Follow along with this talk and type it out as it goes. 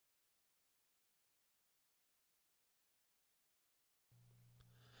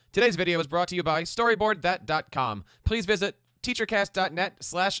Today's video is brought to you by StoryboardThat.com. Please visit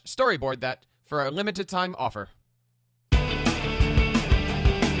TeacherCast.net/StoryboardThat for a limited time offer.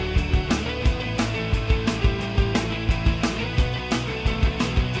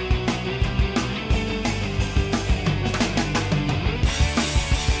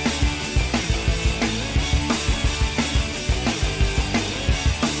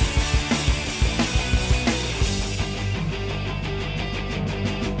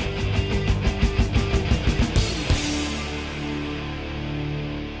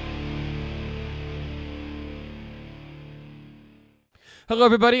 Hello,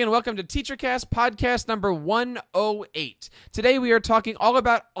 everybody, and welcome to TeacherCast podcast number 108. Today, we are talking all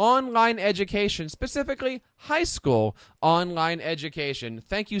about online education, specifically high school online education.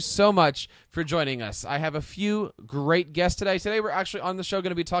 Thank you so much for joining us. I have a few great guests today. Today, we're actually on the show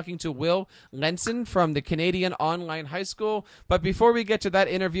going to be talking to Will Lenssen from the Canadian Online High School. But before we get to that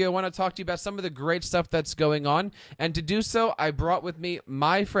interview, I want to talk to you about some of the great stuff that's going on. And to do so, I brought with me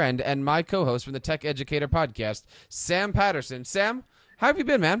my friend and my co-host from the Tech Educator podcast, Sam Patterson. Sam, how have you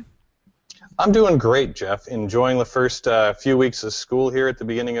been, man? I'm doing great, Jeff. Enjoying the first few weeks of school here at the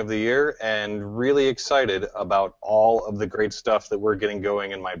beginning of the year and really excited about all of the great stuff that we're getting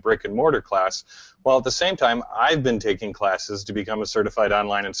going in my brick and mortar class, while at the same time I've been taking classes to become a certified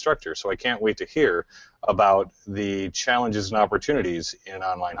online instructor, so I can't wait to hear about the challenges and opportunities in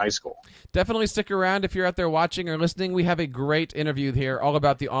online high school. Definitely stick around if you're out there watching or listening. We have a great interview here all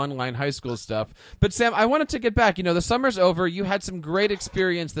about the online high school stuff. But Sam, I wanted to get back. You know, the summer's over. You had some great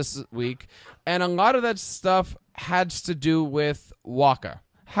experience this week, and a lot of that stuff has to do with WACA.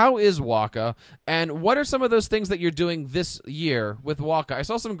 How is WACA, and what are some of those things that you're doing this year with WACA? I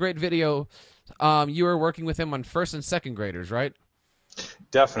saw some great video. You were working with him on first and second graders, right?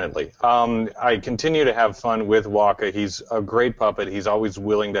 Definitely. I continue to have fun with Waka. He's a great puppet. He's always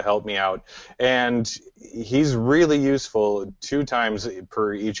willing to help me out. And he's really useful 2 times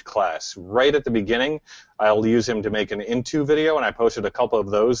per each class. Right at the beginning, I'll use him to make an into video, and I posted a couple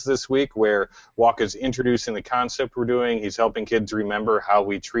of those this week where Waka's introducing the concept we're doing. He's helping kids remember how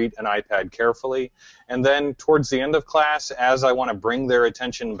we treat an iPad carefully. And then towards the end of class, as I want to bring their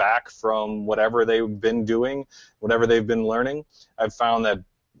attention back from whatever they've been doing, whatever they've been learning, I've found that,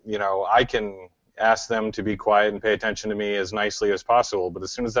 you know, I can ask them to be quiet and pay attention to me as nicely as possible, but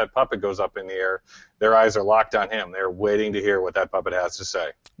as soon as that puppet goes up in the air, their eyes are locked on him. They're waiting to hear what that puppet has to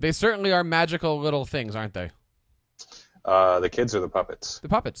say. They certainly are magical little things, aren't they? The kids are the puppets. The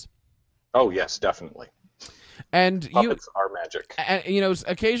puppets. Oh, yes, definitely. And puppets are magic. And, you know,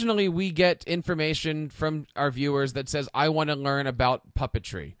 occasionally we get information from our viewers that says, I want to learn about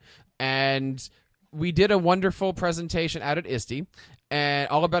puppetry. And we did a wonderful presentation out at ISTE, and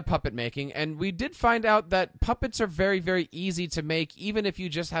all about puppet making, and we did find out that puppets are very, very easy to make, even if you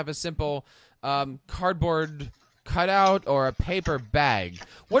just have a simple cardboard cutout or a paper bag.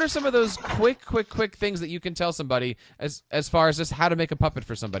 What are some of those quick things that you can tell somebody as far as just how to make a puppet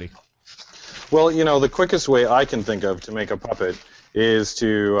for somebody? Well, you know, the quickest way I can think of to make a puppet is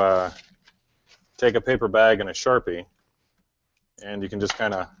to take a paper bag and a Sharpie, and you can just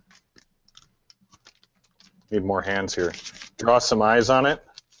kind of need more hands here. Draw some eyes on it,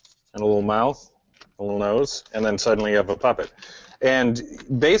 and a little mouth, a little nose, and then suddenly you have a puppet. And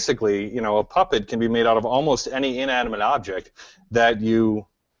basically, you know, a puppet can be made out of almost any inanimate object that you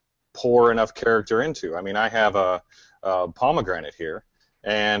pour enough character into. I mean, I have a pomegranate here,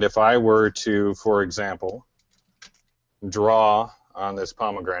 and if I were to, for example, draw on this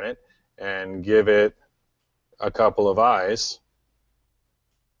pomegranate and give it a couple of eyes,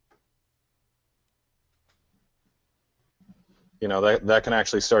 you know, that can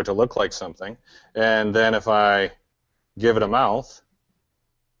actually start to look like something. And then if I give it a mouth,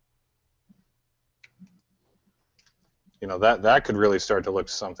 you know, that could really start to look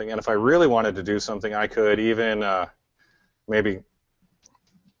something. And if I really wanted to do something, I could even maybe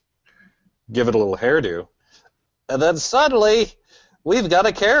give it a little hairdo. And then suddenly, we've got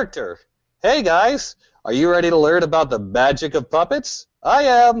a character. Hey, guys, are you ready to learn about the magic of puppets? I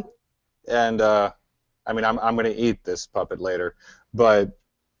am. And I mean, I'm going to eat this puppet later, but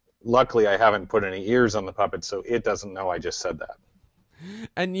luckily I haven't put any ears on the puppet, so it doesn't know I just said that.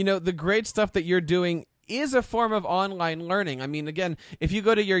 And, you know, the great stuff that you're doing is a form of online learning. I mean, again, if you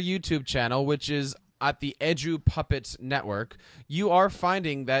go to your YouTube channel, which is at the Edu Puppets Network, you are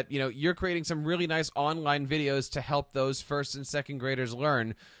finding that, you know, you're creating some really nice online videos to help those first and second graders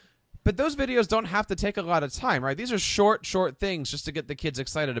learn. But those videos don't have to take a lot of time, right? These are short things just to get the kids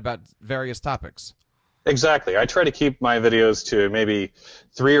excited about various topics. Exactly. I try to keep my videos to maybe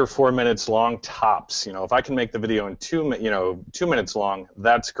 3 or 4 minutes long tops. If I can make the video in 2 minutes long,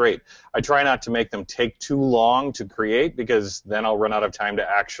 that's great. I try not to make them take too long to create because then I'll run out of time to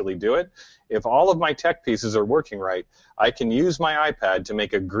actually do it. If all of my tech pieces are working right, I can use my iPad to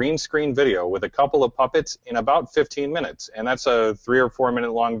make a green screen video with a couple of puppets in about 15 minutes, and that's a 3 or 4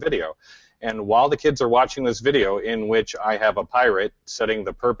 minute long video. And while the kids are watching this video in which I have a pirate setting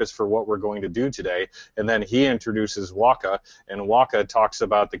the purpose for what we're going to do today, and then he introduces Waka, and Waka talks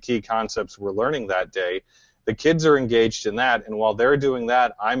about the key concepts we're learning that day, the kids are engaged in that, and while they're doing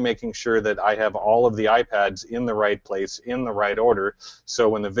that, I'm making sure that I have all of the iPads in the right place, in the right order, so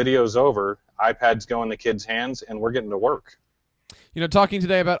when the video's over, iPads go in the kids' hands, and we're getting to work. Talking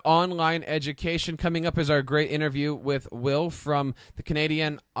today about online education. Coming up is our great interview with Will from the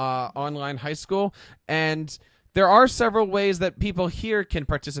Canadian Online High School. And there are several ways that people here can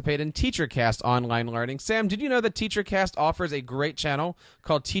participate in TeacherCast online learning. Sam, did you know that TeacherCast offers a great channel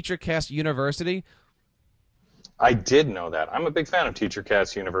called TeacherCast University? I did know that. I'm a big fan of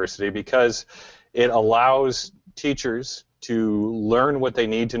TeacherCast University because it allows teachers to learn what they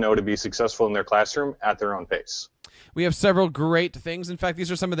need to know to be successful in their classroom at their own pace. We have several great things. In fact, these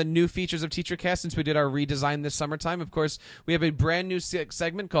are some of the new features of TeacherCast since we did our redesign this summertime. Of course, we have a brand new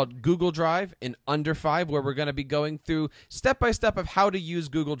segment called Google Drive in Under 5, where we're going to be going through step-by-step of how to use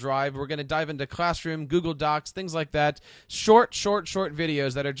Google Drive. We're going to dive into Classroom, Google Docs, things like that. Short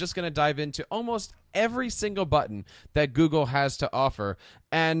videos that are just going to dive into almost every single button that Google has to offer.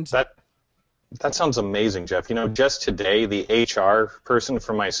 And that sounds amazing, Jeff. Just today, the HR person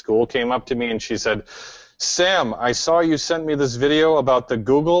from my school came up to me and she said, Sam, I saw you sent me this video about the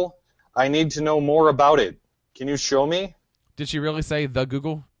Google. I need to know more about it. Can you show me? Did she really say the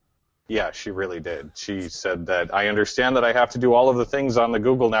Google? Yeah, she really did. She said that I understand that I have to do all of the things on the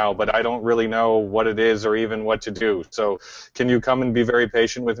Google now, but I don't really know what it is or even what to do. So can you come and be very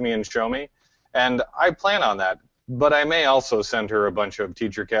patient with me and show me? And I plan on that. But I may also send her a bunch of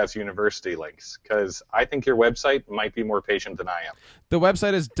TeacherCast University links because I think your website might be more patient than I am. The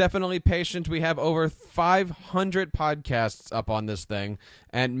website is definitely patient. We have over 500 podcasts up on this thing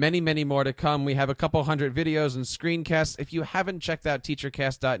and many, many more to come. We have a couple hundred videos and screencasts. If you haven't checked out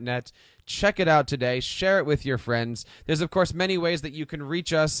TeacherCast.net, check it out today. Share it with your friends. There's, of course, many ways that you can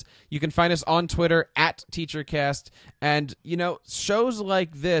reach us. You can find us on Twitter at TeacherCast. And, shows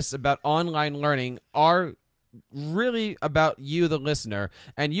like this about online learning are really about you, the listener,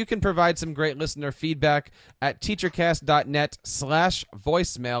 and you can provide some great listener feedback at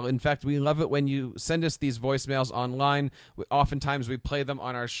teachercast.net/voicemail. In fact, we love it when you send us these voicemails online. Oftentimes we play them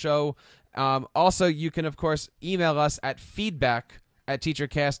on our show. Also, you can, of course, email us at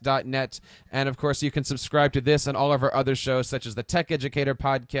feedback@teachercast.net, and of course you can subscribe to this and all of our other shows such as the Tech Educator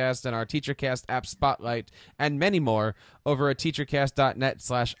podcast and our TeacherCast app Spotlight and many more over at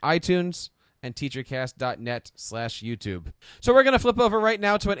teachercast.net/iTunes and teachercast.net/YouTube. So we're going to flip over right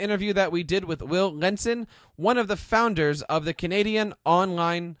now to an interview that we did with Will Lenssen, one of the founders of the Canadian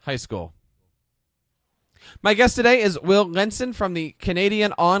Online High School. My guest today is Will Lenssen from the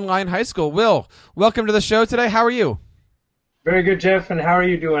Canadian Online High School. Will, welcome to the show today. How are you? Very good, Jeff, and how are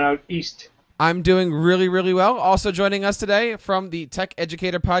you doing out east? I'm doing really, really well. Also joining us today from the Tech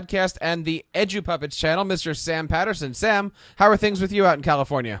Educator podcast and the EduPuppets channel, Mr. Sam Patterson. Sam, how are things with you out in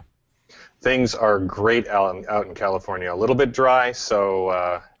California? Things are great out in California. A little bit dry, so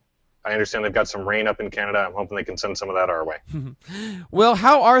I understand they've got some rain up in Canada. I'm hoping they can send some of that our way. Well,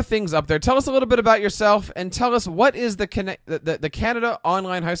 how are things up there? Tell us a little bit about yourself, and tell us what is the Canada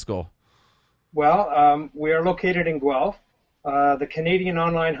Online High School? Well, we are located in Guelph. The Canadian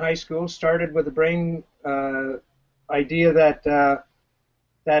Online High School started with a brain idea that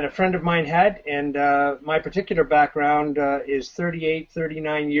a friend of mine had, and my particular background is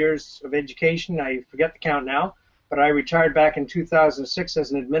 39 years of education. I forget the count now, but I retired back in 2006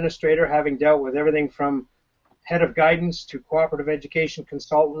 as an administrator, having dealt with everything from head of guidance to cooperative education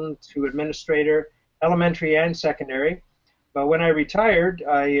consultant to administrator, elementary and secondary. But when I retired,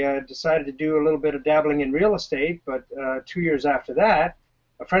 I decided to do a little bit of dabbling in real estate, but 2 years after that,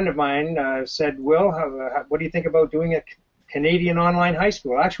 a friend of mine said, Will, what do you think about doing a Canadian Online High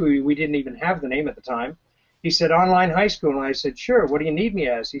School? Actually, we didn't even have the name at the time. He said, Online High School, and I said, sure, what do you need me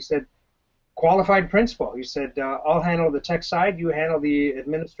as? He said, qualified principal. He said, I'll handle the tech side, you handle the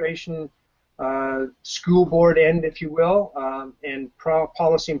administration, school board end, if you will, and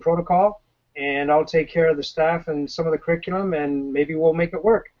policy and protocol, and I'll take care of the staff and some of the curriculum, and maybe we'll make it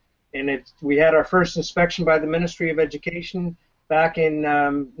work. And we had our first inspection by the Ministry of Education back in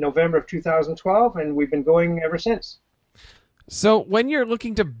November of 2012, and we've been going ever since. So, when you're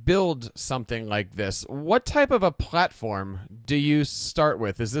looking to build something like this, what type of a platform do you start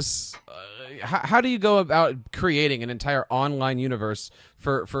with? Is this how do you go about creating an entire online universe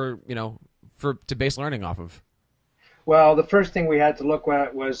for to base learning off of? Well, the first thing we had to look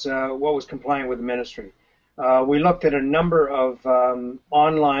at was what was compliant with the ministry. We looked at a number of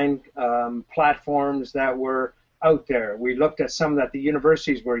online platforms that were out there. We looked at some that the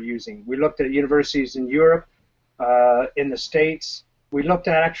universities were using. We looked at universities in Europe, in the States. We looked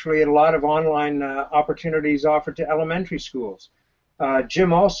at actually at a lot of online opportunities offered to elementary schools.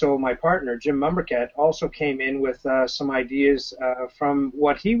 Jim also, my partner, Jim Mumbercat, also came in with some ideas from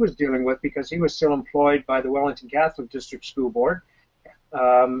what he was dealing with because he was still employed by the Wellington Catholic District School Board.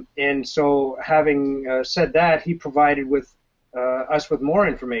 And so having said that, he provided with us with more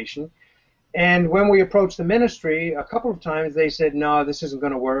information. And when we approached the ministry, a couple of times they said, no, this isn't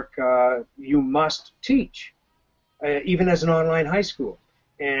going to work. You must teach, even as an online high school.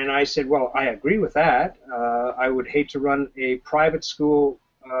 And I said, well, I agree with that. I would hate to run a private school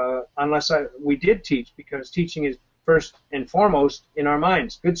unless we did teach, because teaching is first and foremost in our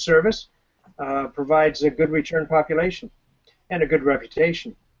minds. Good service provides a good return population and a good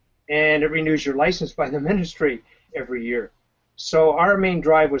reputation. And it renews your license by the ministry every year. So our main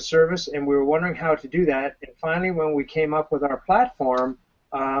drive was service, and we were wondering how to do that. And finally, when we came up with our platform,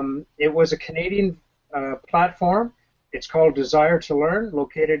 it was a Canadian platform. It's called Desire to Learn,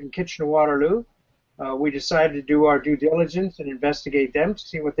 located in Kitchener-Waterloo. We decided to do our due diligence and investigate them to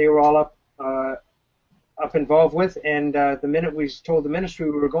see what they were all up involved with. And the minute we told the ministry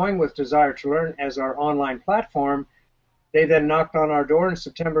we were going with Desire to Learn as our online platform, they then knocked on our door in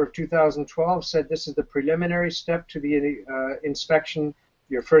September of 2012, said this is the preliminary step to the inspection,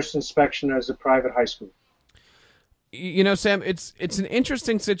 your first inspection as a private high school. You know, Sam, it's an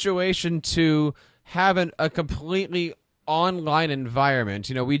interesting situation to have a completely online environment.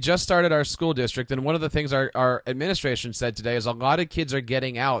 You know, we just started our school district, and one of the things our administration said today is a lot of kids are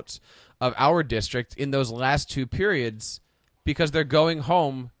getting out of our district in those last two periods because they're going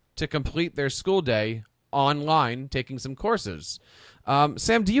home to complete their school day online, taking some courses.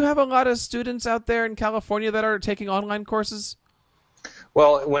 Sam, do you have a lot of students out there in California that are taking online courses?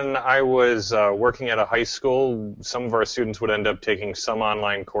 Well, when I was working at a high school, some of our students would end up taking some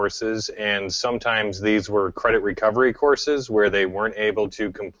online courses, and sometimes these were credit recovery courses where they weren't able to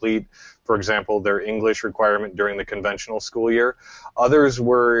complete, for example, their English requirement during the conventional school year. Others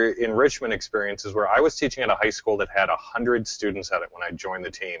were enrichment experiences where I was teaching at a high school that had 100 students at it when I joined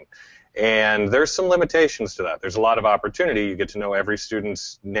the team. And there's some limitations to that. There's a lot of opportunity. You get to know every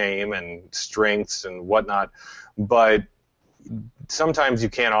student's name and strengths and whatnot, but sometimes you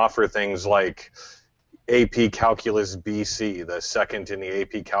can't offer things like AP Calculus BC, the second in the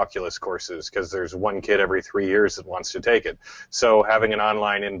AP Calculus courses, because there's one kid every 3 years that wants to take it. So having an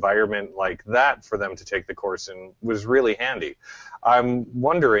online environment like that for them to take the course in was really handy. I'm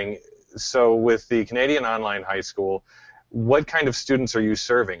wondering, so with the Canadian Online High School, what kind of students are you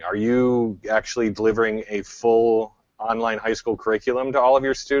serving? Are you actually delivering a full online high school curriculum to all of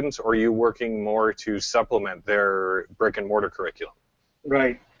your students, or are you working more to supplement their brick and mortar curriculum?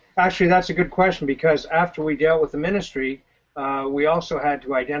 Right. Actually, that's a good question, because after we dealt with the ministry, we also had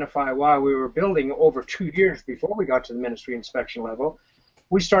to identify while we were building over 2 years before we got to the ministry inspection level.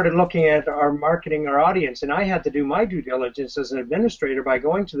 We started looking at our marketing, our audience, and I had to do my due diligence as an administrator by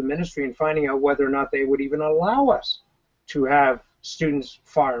going to the ministry and finding out whether or not they would even allow us to have students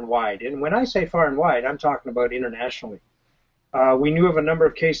far and wide. And when I say far and wide, I'm talking about internationally. We knew of a number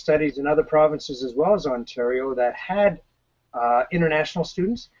of case studies in other provinces as well as Ontario that had international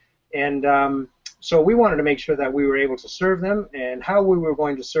students. And so we wanted to make sure that we were able to serve them, and how we were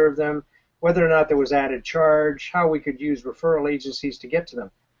going to serve them, whether or not there was added charge, how we could use referral agencies to get to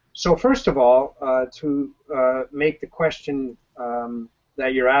them. So first of all, to make the question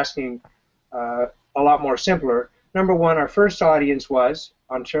that you're asking a lot more simpler, number one, our first audience was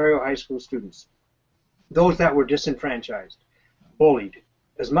Ontario high school students, those that were disenfranchised, bullied.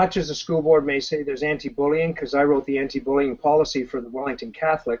 As much as the school board may say there's anti-bullying, because I wrote the anti-bullying policy for the Wellington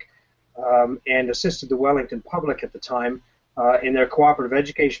Catholic and assisted the Wellington Public at the time in their cooperative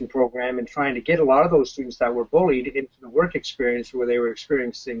education program in trying to get a lot of those students that were bullied into the work experience where they were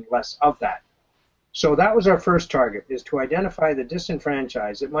experiencing less of that. So that was our first target, is to identify the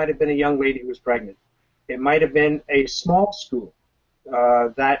disenfranchised. It might have been a young lady who was pregnant. It might have been a small school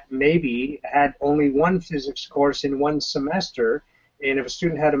that maybe had only one physics course in one semester, and if a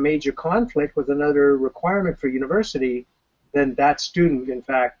student had a major conflict with another requirement for university, then that student, in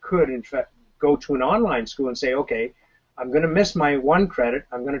fact, could go to an online school and say, okay, I'm going to miss my one credit,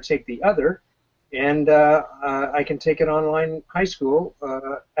 I'm going to take the other, and I can take an online high school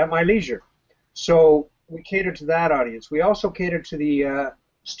at my leisure. So we cater to that audience. We also cater to the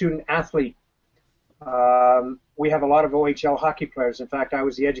student athlete. We have a lot of OHL hockey players. In fact, I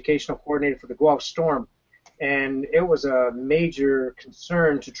was the educational coordinator for the Guelph Storm, and it was a major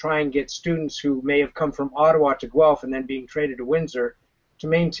concern to try and get students who may have come from Ottawa to Guelph and then being traded to Windsor to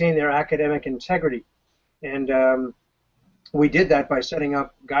maintain their academic integrity. And we did that by setting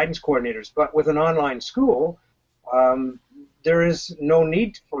up guidance coordinators. But with an online school, there is no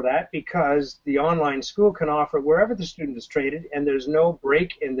need for that, because the online school can offer wherever the student is traded, and there's no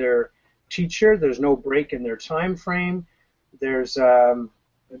break in their teacher, there's no break in their time frame. There's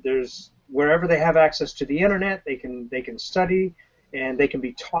wherever they have access to the internet, they can study, and they can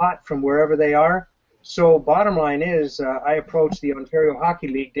be taught from wherever they are. So bottom line is, I approached the Ontario Hockey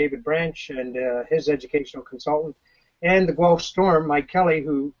League, David Branch, and his educational consultant, and the Guelph Storm, Mike Kelly,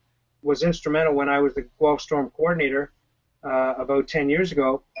 who was instrumental when I was the Guelph Storm coordinator about 10 years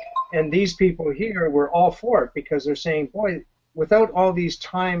ago. And these people here were all for it, because they're saying, boy, without all these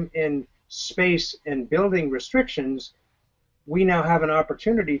time and space and building restrictions, we now have an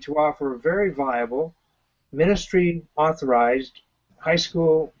opportunity to offer a very viable, ministry-authorized high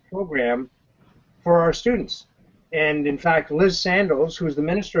school program for our students. And in fact, Liz Sandals, who's the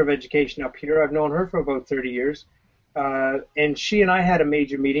Minister of Education up here, I've known her for about 30 years, and she and I had a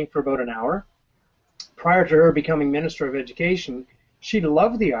major meeting for about an hour. Prior to her becoming Minister of Education, she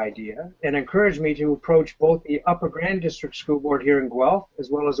loved the idea and encouraged me to approach both the Upper Grand District School Board here in Guelph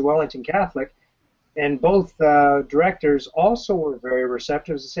as well as the Wellington Catholic. And both directors also were very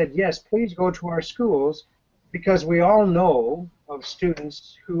receptive and said, yes, please go to our schools, because we all know of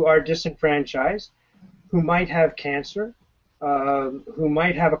students who are disenfranchised, who might have cancer, who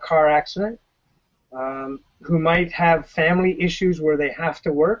might have a car accident, who might have family issues where they have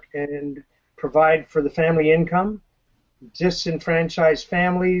to work and provide for the family income, disenfranchised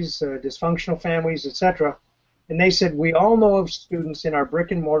families, dysfunctional families, etc. And they said, we all know of students in our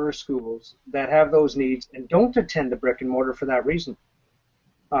brick and mortar schools that have those needs and don't attend the brick and mortar for that reason.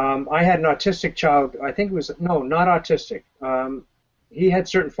 I had an autistic child, I think it was, no, not autistic. He had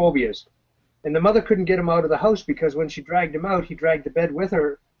certain phobias. And the mother couldn't get him out of the house because when she dragged him out, he dragged the bed with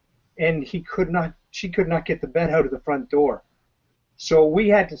her, and she could not get the bed out of the front door. So we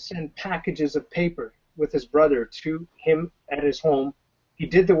had to send packages of paper with his brother to him at his home. He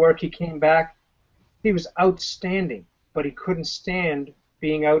did the work, he came back. He was outstanding, but he couldn't stand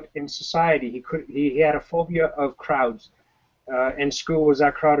being out in society. He had a phobia of crowds, and school was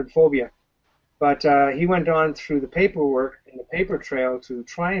that crowded phobia. But he went on through the paperwork and the paper trail to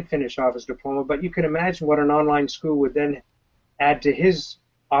try and finish off his diploma. But you can imagine what an online school would then add to his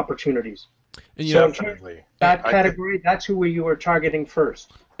opportunities. And so definitely, that category, that's who you were targeting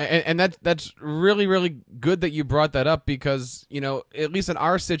first. And that's really, really good that you brought that up, because, you know, at least in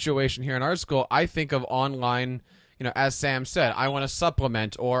our situation here in our school, I think of online, you know, as Sam said, I want to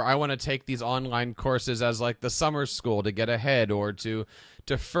supplement, or I want to take these online courses as like the summer school to get ahead, or to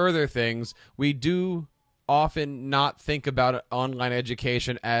further things. We do often not think about online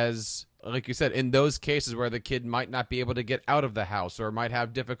education as, like you said, in those cases where the kid might not be able to get out of the house or might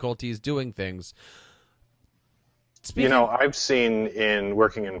have difficulties doing things. You know, I've seen in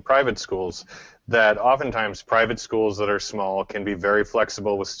working in private schools that oftentimes private schools that are small can be very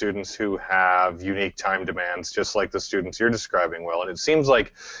flexible with students who have unique time demands, just like the students you're describing, Will. And it seems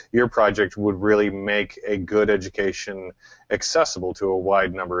like your project would really make a good education accessible to a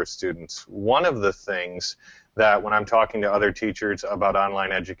wide number of students. One of the things that when I'm talking to other teachers about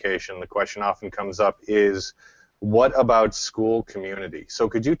online education, the question often comes up is, what about school community? So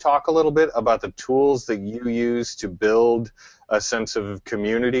could you talk a little bit about the tools that you use to build a sense of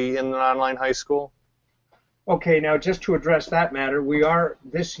community in an online high school? Okay, now just to address that matter, we are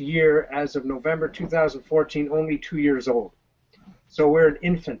this year, as of November 2014, only 2 years old. So we're an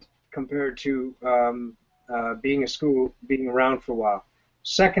infant compared to being a school, being around for a while.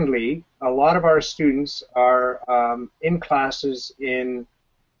 Secondly, a lot of our students are in classes in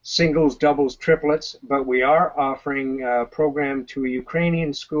singles, doubles, triplets, but we are offering a program to a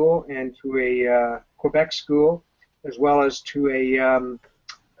Ukrainian school and to a Quebec school, as well as to a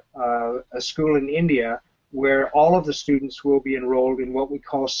school in India, where all of the students will be enrolled in what we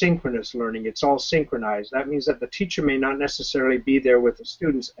call synchronous learning. It's all synchronized. That means that the teacher may not necessarily be there with the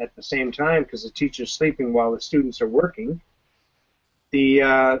students at the same time because the teacher's sleeping while the students are working.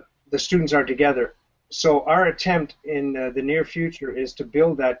 The students are together. So our attempt in the near future is to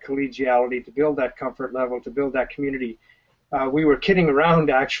build that collegiality, to build that comfort level, to build that community. We were kidding around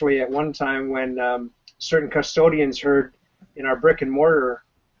actually at one time when certain custodians heard in our brick and mortar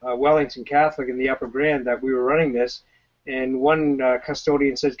Wellington Catholic in the Upper Grand that we were running this, and one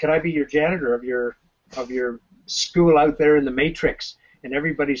custodian said, "Can I be your janitor of your school out there in the Matrix?" And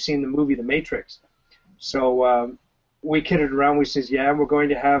everybody's seen the movie The Matrix. So we kidded around. We says, "Yeah, we're going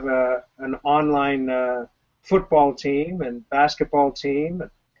to have an online football team and basketball team."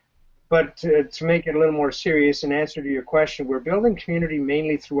 But to make it a little more serious, in answer to your question, we're building community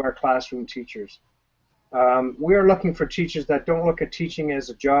mainly through our classroom teachers. We are looking for teachers that don't look at teaching as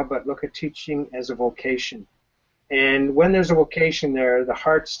a job, but look at teaching as a vocation. And when there's a vocation there, the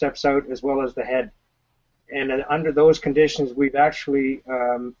heart steps out as well as the head. And under those conditions, we've actually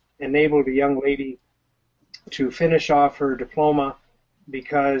enabled a young lady to finish off her diploma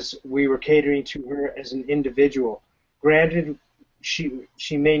because we were catering to her as an individual. Granted,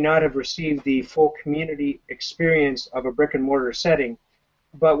 she may not have received the full community experience of a brick and mortar setting,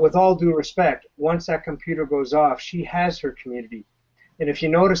 but with all due respect, once that computer goes off, she has her community. And if you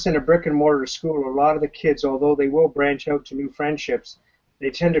notice in a brick and mortar school, a lot of the kids, although they will branch out to new friendships, they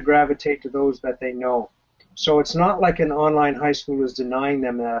tend to gravitate to those that they know. So it's not like an online high school is denying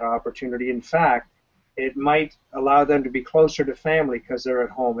them that opportunity. In fact, it might allow them to be closer to family because they're at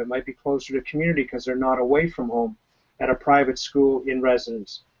home. It might be closer to community because they're not away from home at a private school in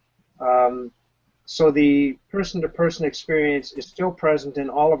residence. So the person-to-person experience is still present in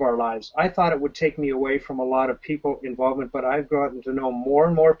all of our lives. I thought it would take me away from a lot of people involvement, but I've gotten to know more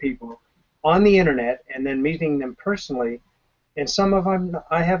and more people on the internet and then meeting them personally. And some of them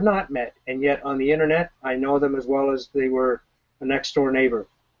I have not met, and yet on the internet I know them as well as they were a next-door neighbor.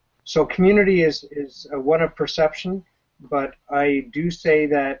 So community is one of perception, but I do say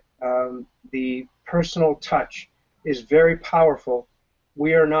that the personal touch is very powerful.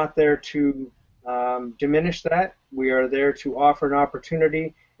 We are not there to diminish that. We are there to offer an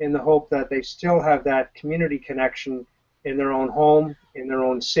opportunity in the hope that they still have that community connection in their own home, in their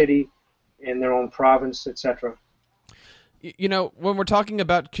own city, in their own province, etc. You know, when we're talking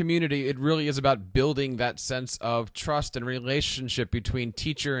about community, it really is about building that sense of trust and relationship between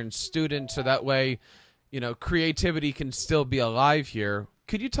teacher and student, so that way, you know, creativity can still be alive here.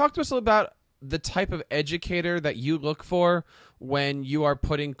 Could you talk to us about the type of educator that you look for when you are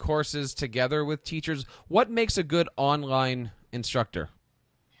putting courses together with teachers? What makes a good online instructor?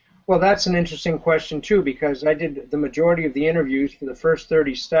 Well, that's an interesting question, too, because I did the majority of the interviews for the first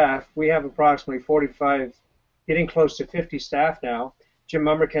 30 staff. We have approximately 45, getting close to 50 staff now. Jim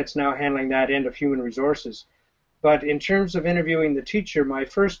Mummerkett's now handling that end of human resources. But in terms of interviewing the teacher, my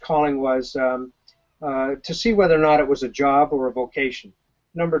first calling was to see whether or not it was a job or a vocation.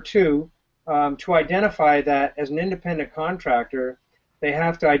 Number two, to identify that as an independent contractor, they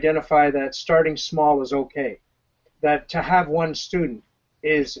have to identify that starting small is okay, that to have one student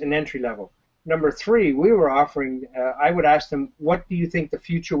is an entry level. Number three, we were offering, I would ask them, what do you think the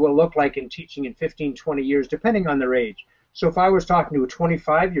future will look like in teaching in 15, 20 years, depending on their age? So if I was talking to a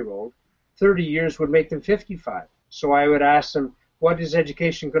 25-year-old, 30 years would make them 55. So I would ask them, what is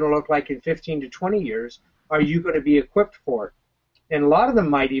education going to look like in 15 to 20 years? Are you going to be equipped for it? And a lot of them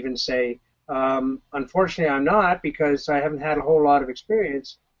might even say, unfortunately, I'm not, because I haven't had a whole lot of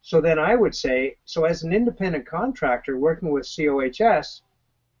experience. So then I would say, so as an independent contractor working with COHS,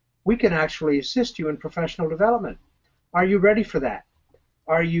 we can actually assist you in professional development. Are you ready for that?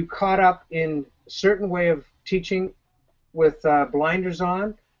 Are you caught up in a certain way of teaching with blinders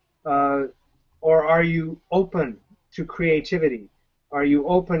on? Or are you open to creativity? Are you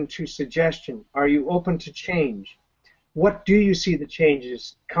open to suggestion? Are you open to change? What do you see the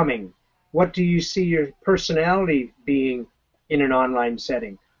changes coming? What do you see your personality being in an online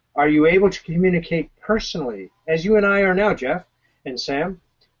setting? Are you able to communicate personally, as you and I are now, Jeff and Sam?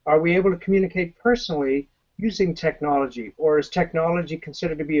 Are we able to communicate personally using technology, or is technology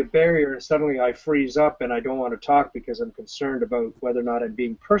considered to be a barrier and suddenly I freeze up and I don't want to talk because I'm concerned about whether or not I'm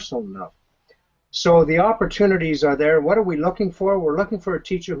being personal enough? So the opportunities are there. What are we looking for? We're looking for a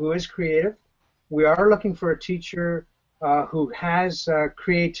teacher who is creative. We are looking for a teacher who has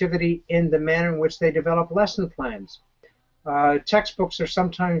creativity in the manner in which they develop lesson plans. Textbooks are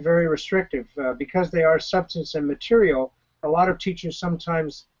sometimes very restrictive because they are substance and material. A lot of teachers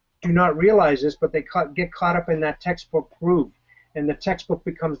sometimes do not realize this, but they get caught up in that textbook groove, and the textbook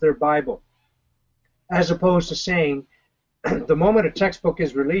becomes their Bible. As opposed to saying, the moment a textbook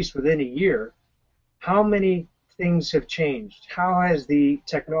is released within a year, how many things have changed? How has the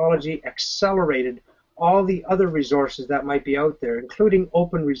technology accelerated all the other resources that might be out there, including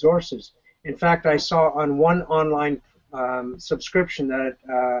open resources? In fact, I saw on one online subscription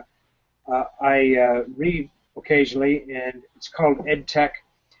that I read occasionally, and it's called EdTech,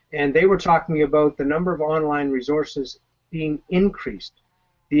 and they were talking about the number of online resources being increased.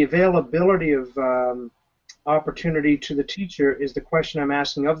 The availability of opportunity to the teacher is the question I'm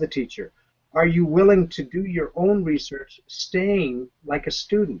asking of the teacher. Are you willing to do your own research, staying like a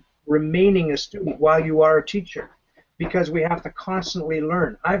student, remaining a student while you are a teacher? Because we have to constantly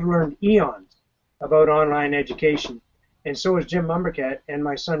learn. I've learned eons about online education, and so is Jim Mumbercat and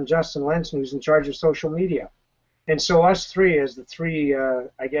my son Justin Lenssen, who's in charge of social media. And so us three, as the three,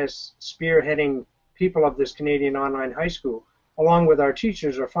 I guess, spearheading people of this Canadian online high school, along with our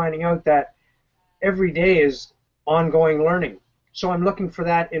teachers, are finding out that every day is ongoing learning. So I'm looking for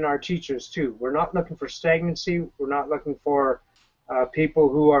that in our teachers too. We're not looking for stagnancy. We're not looking for people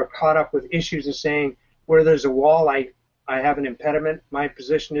who are caught up with issues and saying, where there's a wall, I have an impediment. My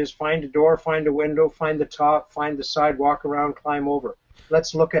position is find a door, find a window, find the top, find the side, walk around, climb over.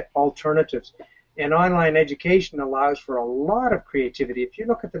 Let's look at alternatives. And online education allows for a lot of creativity. If you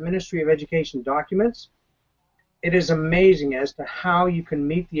look at the Ministry of Education documents, it is amazing as to how you can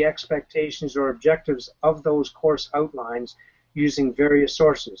meet the expectations or objectives of those course outlines using various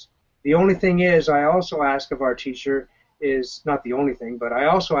sources. The only thing is, I also ask of our teacher is, not the only thing, but I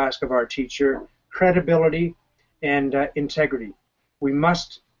also ask of our teacher credibility and integrity. We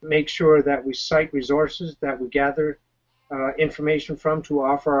must make sure that we cite resources that we gather information from to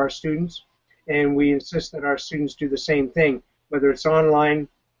offer our students, and we insist that our students do the same thing, whether it's online,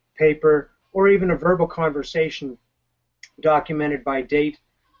 paper, or even a verbal conversation documented by date,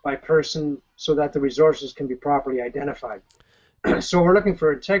 by person, so that the resources can be properly identified. So we're looking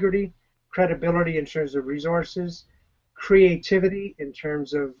for integrity, credibility in terms of resources, creativity in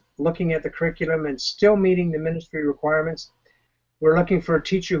terms of looking at the curriculum and still meeting the ministry requirements. We're looking for a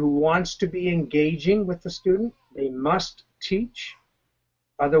teacher who wants to be engaging with the student. They must teach,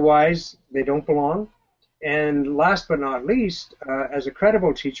 otherwise they don't belong. And last but not least, as a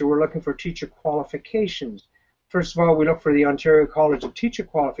credible teacher, we're looking for teacher qualifications. First of all, we look for the Ontario College of Teacher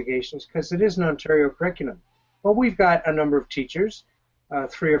Qualifications because it is an Ontario curriculum. Well, we've got a number of teachers,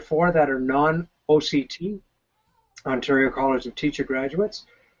 3 or 4 that are non-OCT, Ontario College of Teacher graduates,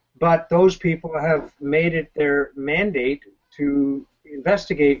 but those people have made it their mandate to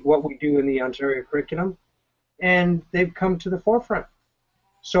investigate what we do in the Ontario curriculum, and they've come to the forefront.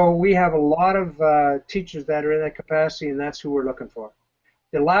 So we have a lot of teachers that are in that capacity, and that's who we're looking for.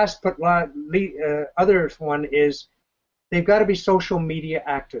 The last but other one is they've got to be social media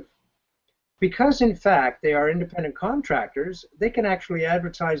active. Because, in fact, they are independent contractors, they can actually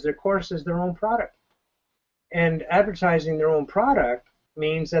advertise their course as their own product. And advertising their own product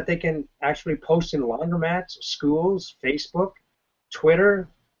means that they can actually post in laundromats, schools, Facebook, Twitter,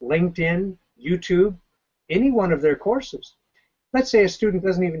 LinkedIn, YouTube, any one of their courses. Let's say a student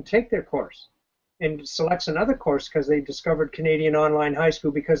doesn't even take their course and selects another course because they discovered Canadian Online High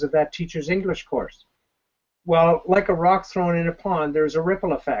School because of that teacher's English course. Well, like a rock thrown in a pond, there's a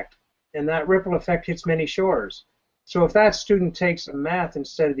ripple effect, and that ripple effect hits many shores. So if that student takes a math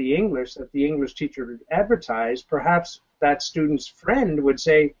instead of the English that the English teacher would advertise, perhaps that student's friend would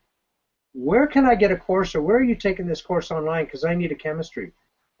say, where can I get a course, or where are you taking this course online because I need a chemistry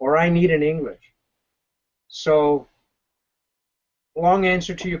or I need an English? So, long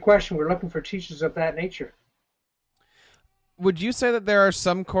answer to your question, we're looking for teachers of that nature. Would you say that there are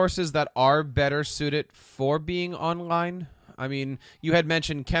some courses that are better suited for being online? I mean, you had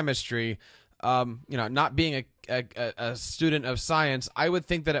mentioned chemistry. Not being a student of science, I would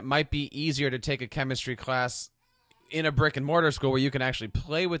think that it might be easier to take a chemistry class in a brick and mortar school where you can actually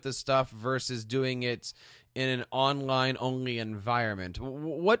play with the stuff versus doing it in an online only environment.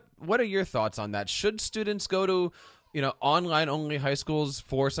 What are your thoughts on that? Should students go to, online only high schools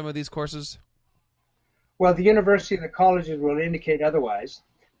for some of these courses? Well, the university and the colleges will indicate otherwise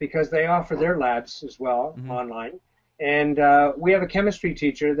because they offer their labs as well online. And we have a chemistry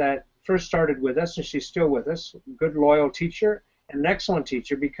teacher that first started with us, and she's still with us, good, loyal teacher, and an excellent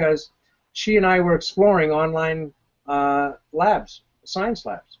teacher because she and I were exploring online labs, science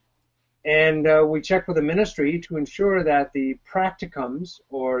labs. And we checked with the ministry to ensure that the practicums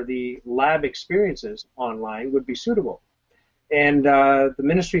or the lab experiences online would be suitable. And the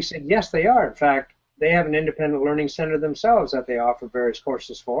ministry said, yes, they are. In fact, they have an independent learning center themselves that they offer various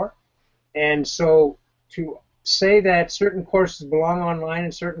courses for. And so to say that certain courses belong online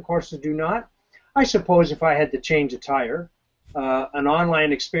and certain courses do not, I suppose if I had to change a tire, an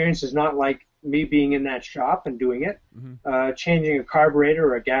online experience is not like me being in that shop and doing it, changing a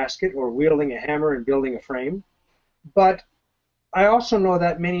carburetor or a gasket or wielding a hammer and building a frame. But I also know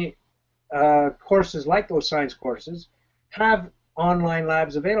that many courses like those science courses have online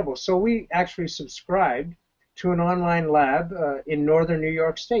labs available. So we actually subscribed to an online lab in northern New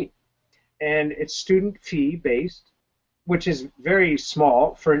York State. And it's student fee based, which is very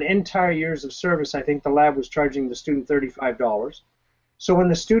small. For an entire years of service, I think the lab was charging the student $35. So when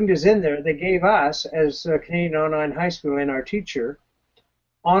the student is in there, they gave us, as Canadian Online High School and our teacher,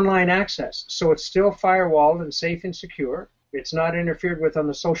 online access. So it's still firewalled and safe and secure. It's not interfered with on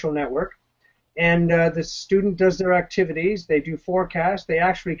the social network. And the student does their activities. They do forecasts. They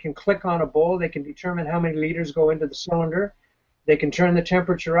actually can click on a bowl. They can determine how many liters go into the cylinder. They can turn the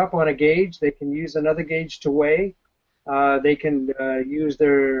temperature up on a gauge. They can use another gauge to weigh. They can use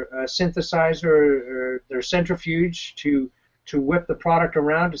their synthesizer or their centrifuge to whip the product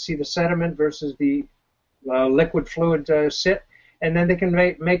around to see the sediment versus the liquid fluid sit. And then they can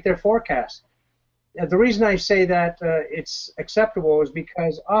make their forecast. The reason I say that it's acceptable is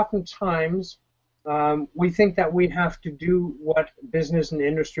because oftentimes we think that we have to do what business and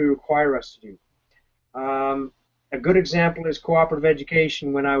industry require us to do. A good example is cooperative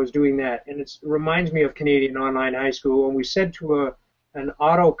education when I was doing that, and it reminds me of Canadian Online High School. When we said to an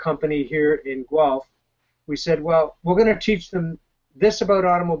auto company here in Guelph, we said, well, we're going to teach them this about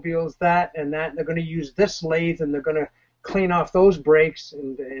automobiles, that, and that, and they're going to use this lathe, and they're going to clean off those brakes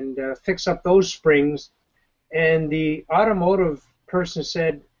and fix up those springs. And the automotive person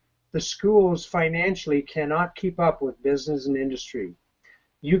said, the schools financially cannot keep up with business and industry.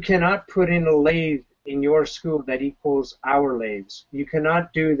 You cannot put in a lathe in your school that equals our lathes. You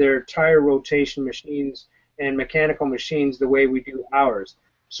cannot do their tire rotation machines and mechanical machines the way we do ours.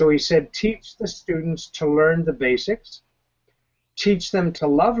 So he said, teach the students to learn the basics, teach them to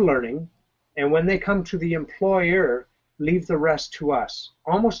love learning, and when they come to the employer, leave the rest to us,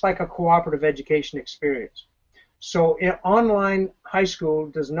 almost like a cooperative education experience. So online high school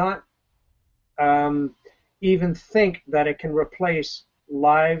does not even think that it can replace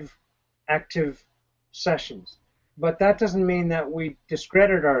live active sessions. But that doesn't mean that we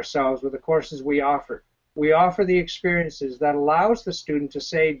discredit ourselves with the courses we offer. We offer the experiences that allows the student to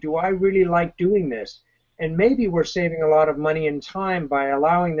say, do I really like doing this? And maybe we're saving a lot of money and time by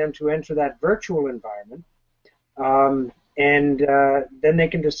allowing them to enter that virtual environment. And then they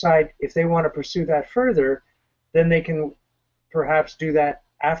can decide if they want to pursue that further, then they can perhaps do that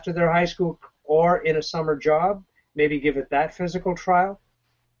after their high school or in a summer job, maybe give it that physical trial.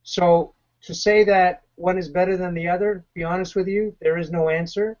 So to say that one is better than the other, to be honest with you, there is no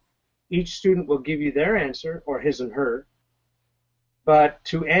answer. Each student will give you their answer, or his and her. But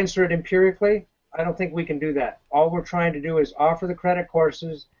to answer it empirically, I don't think we can do that. All we're trying to do is offer the credit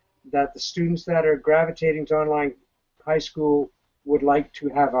courses that the students that are gravitating to online high school would like to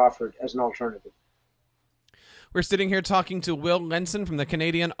have offered as an alternative. We're sitting here talking to Will Lenssen from the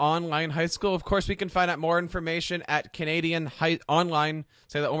Canadian Online High School. Of course, we can find out more information at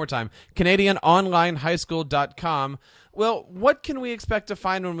CanadianOnlineHighSchool.com. Well, what can we expect to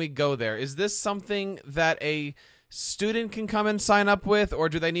find when we go there? Is this something that a student can come and sign up with, or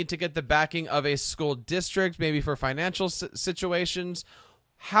do they need to get the backing of a school district, maybe for financial situations?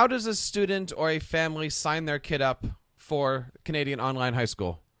 How does a student or a family sign their kid up for Canadian Online High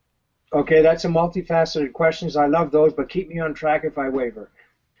School? Okay, that's a multifaceted question. I love those, but keep me on track if I waver.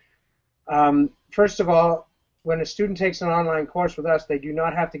 First of all, when a student takes an online course with us, they do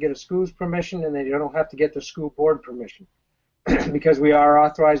not have to get a school's permission, and they don't have to get the school board permission because we are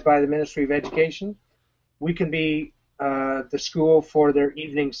authorized by the Ministry of Education. We can be the school for their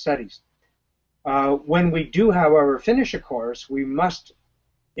evening studies. When we do, however, finish a course, we must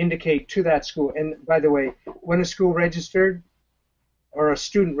indicate to that school. And by the way, when a school registered or a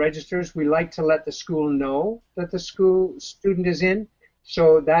student registers, we like to let the school know that the school student is in,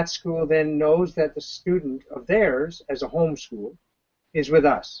 so that school then knows that the student of theirs, as a home school, is with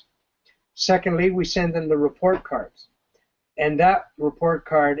us. Secondly, we send them the report cards. And that report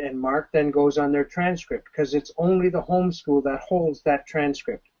card and mark then goes on their transcript, because it's only the home school that holds that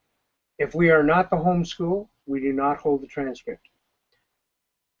transcript. If we are not the home school, we do not hold the transcript.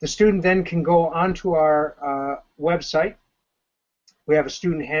 The student then can go onto our website. We have a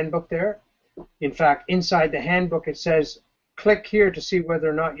student handbook there. In fact, inside the handbook it says, click here to see whether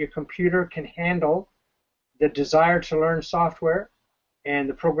or not your computer can handle the desire to learn software and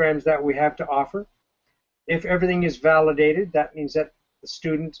the programs that we have to offer. If everything is validated, that means that the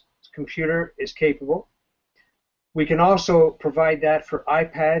student's computer is capable. We can also provide that for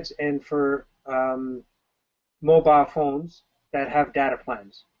iPads and for mobile phones that have data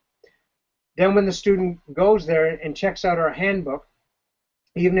plans. Then when the student goes there and checks out our handbook,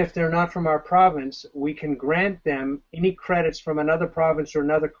 even if they're not from our province, we can grant them any credits from another province or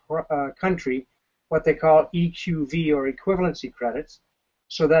another country, what they call EQV or equivalency credits,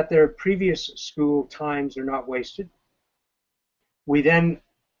 so that their previous school times are not wasted. We then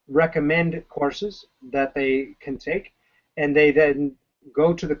recommend courses that they can take, and they then go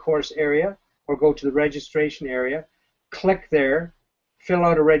to the course area or go to the registration area, click there, fill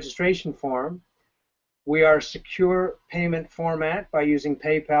out a registration form. We are secure payment format by using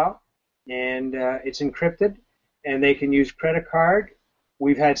PayPal, and it's encrypted, and they can use credit card.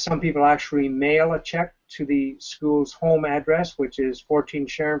 We've had some people actually mail a check to the school's home address, which is 14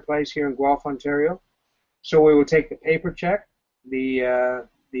 Sharon Place here in Guelph, Ontario. So we will take the paper check,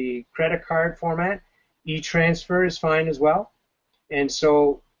 the credit card format. E-transfer is fine as well. And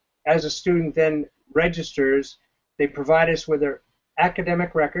so as a student then registers, they provide us with their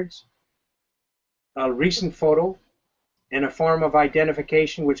academic records, a recent photo, and a form of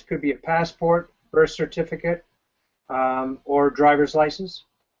identification, which could be a passport, birth certificate, or driver's license.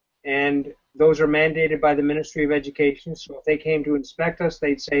 And those are mandated by the Ministry of Education. So if they came to inspect us,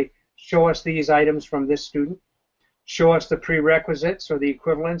 they'd say, show us these items from this student, show us the prerequisites or the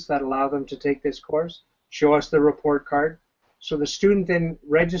equivalents that allow them to take this course, show us the report card. So the student then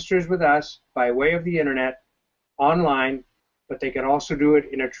registers with us by way of the internet, online, but they can also do it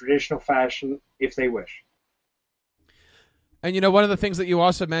in a traditional fashion if they wish. And you know, one of the things that you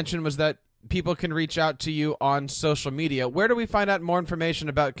also mentioned was that people can reach out to you on social media. Where do we find out more information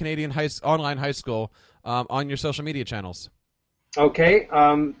about Canadian Online High School on your social media channels? Okay,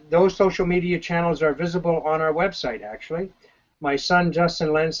 those social media channels are visible on our website, actually. My son, Justin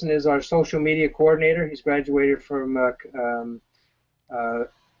Lenssen, is our social media coordinator. He's graduated from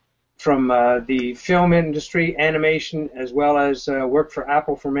the film industry, animation, as well as worked for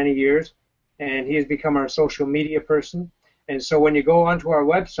Apple for many years, and he has become our social media person. And so when you go onto our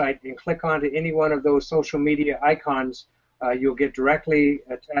website and click onto any one of those social media icons, you'll get directly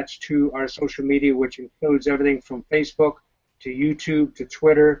attached to our social media, which includes everything from Facebook to YouTube to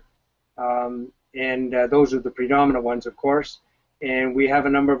Twitter, and those are the predominant ones, of course. And we have a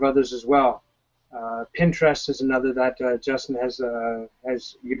number of others as well. Pinterest is another that Justin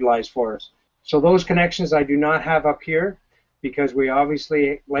has utilized for us. So those connections I do not have up here because we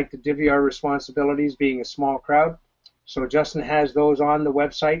obviously like to divvy our responsibilities being a small crowd. So Justin has those on the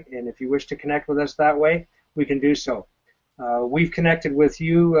website, and if you wish to connect with us that way, we can do so. We've connected with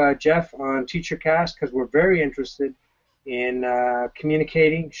you, Jeff, on TeacherCast because we're very interested in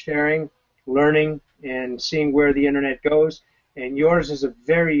communicating, sharing, learning, and seeing where the internet goes. And yours is a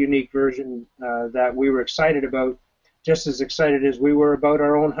very unique version that we were excited about, just as excited as we were about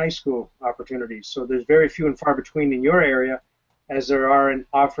our own high school opportunities. So there's very few and far between in your area as there are in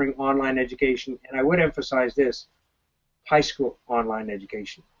offering online education. And I would emphasize this, high school online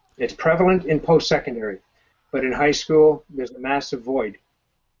education. It's prevalent in post-secondary, but in high school there's a massive void.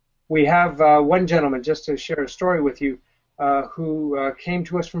 We have one gentleman, just to share a story with you, who came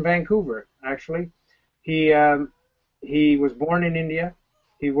to us from Vancouver, actually. He was born in India.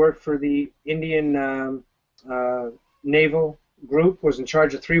 He worked for the Indian Naval Group, was in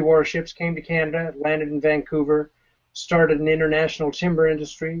charge of 3 warships, came to Canada, landed in Vancouver, started an international timber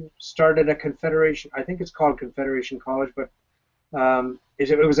industry, started a Confederation, I think it's called Confederation College, but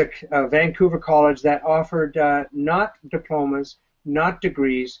it was a Vancouver college that offered not diplomas, not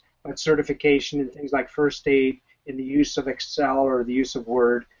degrees, but certification in things like first aid, in the use of Excel or the use of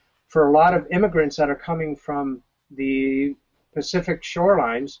Word, for a lot of immigrants that are coming from the Pacific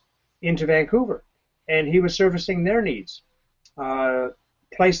shorelines into Vancouver. And he was servicing their needs,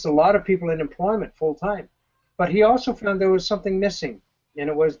 placed a lot of people in employment full-time. But he also found there was something missing, and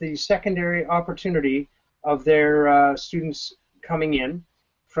it was the secondary opportunity of their students coming in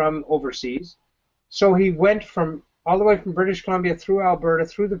from overseas. So he went all the way from British Columbia through Alberta,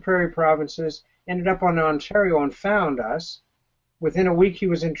 through the Prairie Provinces, ended up on Ontario and found us. Within a week he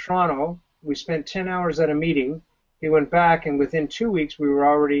was in Toronto. We spent 10 hours at a meeting. He went back, and within 2 weeks we were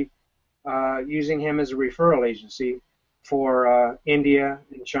already using him as a referral agency for India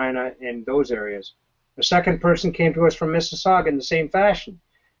and China and those areas. A second person came to us from Mississauga in the same fashion.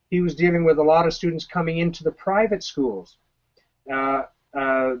 He was dealing with a lot of students coming into the private schools.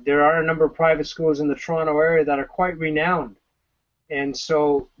 There are a number of private schools in the Toronto area that are quite renowned. And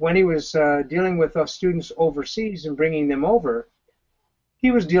so when he was dealing with students overseas and bringing them over,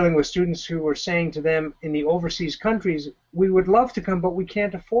 he was dealing with students who were saying to them in the overseas countries, we would love to come, but we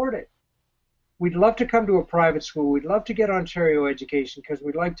can't afford it. We'd love to come to a private school. We'd love to get Ontario education because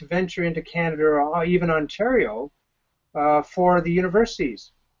we'd like to venture into Canada or even Ontario for the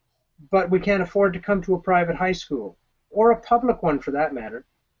universities. But we can't afford to come to a private high school or a public one for that matter.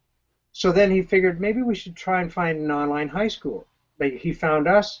 So then he figured maybe we should try and find an online high school. He found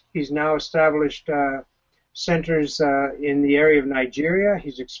us. He's now established centers in the area of Nigeria.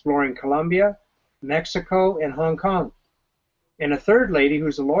 He's exploring Colombia, Mexico, and Hong Kong. And a third lady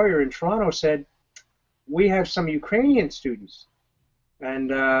who's a lawyer in Toronto said, we have some Ukrainian students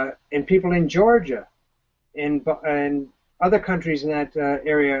and people in Georgia and other countries in that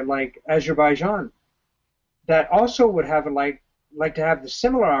area like Azerbaijan that also would have like to have the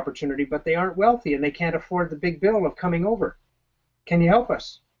similar opportunity, but they aren't wealthy and they can't afford the big bill of coming over. Can you help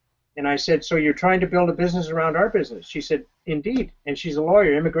us? And I said, so you're trying to build a business around our business? She said, indeed. And she's a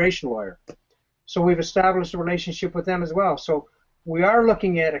lawyer, immigration lawyer. So we've established a relationship with them as well. So we are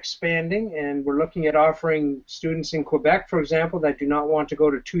looking at expanding, and we're looking at offering students in Quebec, for example, that do not want to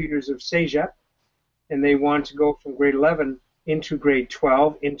go to 2 years of cégep, and they want to go from grade 11 into grade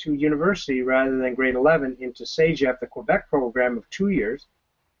 12 into university rather than grade 11 into cégep, the Quebec program of 2 years,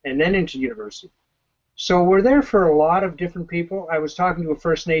 and then into university. So we're there for a lot of different people. I was talking to a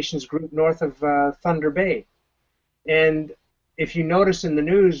First Nations group north of Thunder Bay. And if you notice in the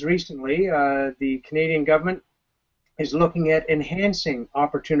news recently, the Canadian government is looking at enhancing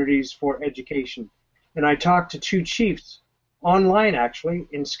opportunities for education. And I talked to 2 chiefs online, actually,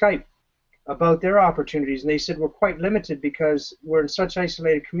 in Skype, about their opportunities. And they said, we're quite limited because we're in such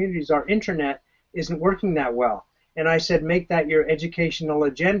isolated communities. Our internet isn't working that well. And I said, make that your educational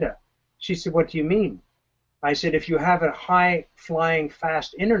agenda. She said, what do you mean? I said, if you have a high-flying,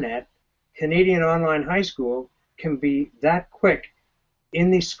 fast internet, Canadian Online High School can be that quick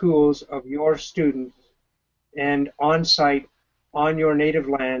in the schools of your students and on-site on your native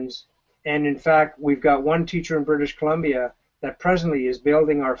lands. And in fact, we've got one teacher in British Columbia that presently is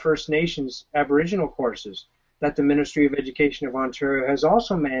building our First Nations Aboriginal courses that the Ministry of Education of Ontario has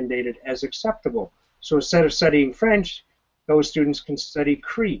also mandated as acceptable. So instead of studying French, those students can study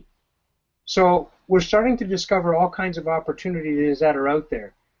Cree. So we're starting to discover all kinds of opportunities that are out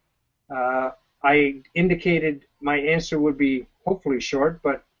there. I indicated my answer would be hopefully short,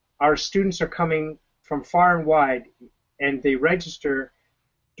 but our students are coming from far and wide, and they register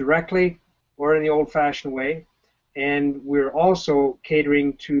directly or in the old-fashioned way, and we're also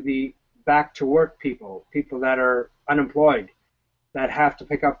catering to the back-to-work people that are unemployed, that have to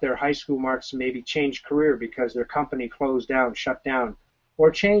pick up their high school marks and maybe change career because their company closed down, shut down,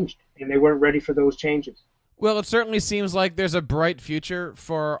 or changed, and they weren't ready for those changes. Well, it certainly seems like there's a bright future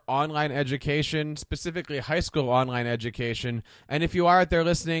for online education, specifically high school online education. And if you are out there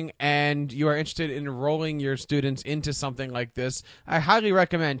listening and you are interested in enrolling your students into something like this, I highly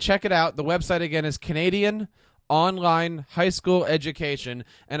recommend check it out. The website again is Canadian Online High School Education.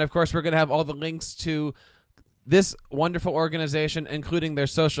 And of course, we're going to have all the links to this wonderful organization, including their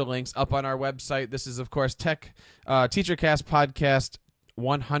social links, up on our website. This is, of course, TeacherCast Podcast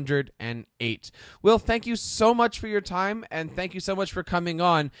 108. Will, thank you so much for your time, and thank you so much for coming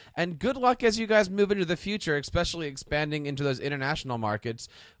on, and good luck as you guys move into the future, especially expanding into those international markets.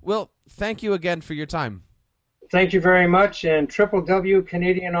 Will, thank you again for your time. Thank you very much, and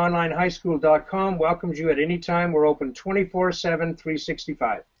www.canadianonlinehighschool.com welcomes you at any time. We're open 24/7,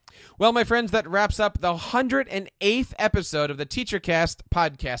 365. Well, my friends, that wraps up the 108th episode of the TeacherCast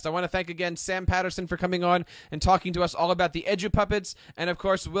podcast. I want to thank again Sam Patterson for coming on and talking to us all about the EduPuppets, and of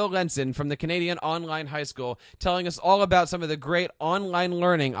course Will Lenssen from the Canadian Online High School, telling us all about some of the great online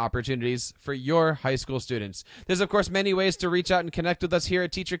learning opportunities for your high school students. There's of course many ways to reach out and connect with us here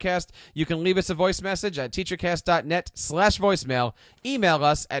at TeacherCast. You can leave us a voice message at teachercast.net/voicemail, email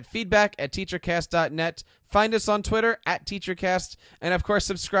us at feedback@teachercast.net, find us on Twitter at TeacherCast, and of course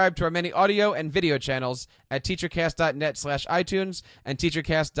subscribe to our many audio and video channels at teachercast.net/iTunes and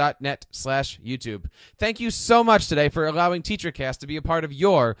teachercast.net/YouTube. Thank you so much today for allowing TeacherCast to be a part of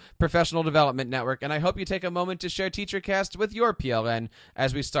your professional development network, and I hope you take a moment to share TeacherCast with your PLN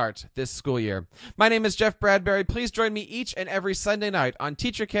as we start this school year. My name is Jeff Bradbury. Please join me each and every Sunday night on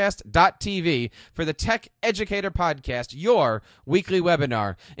teachercast.tv for the Tech Educator Podcast, your weekly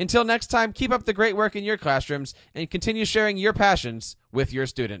webinar. Until next time, keep up the great work in your classrooms and continue sharing your passions with your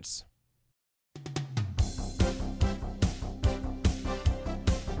students.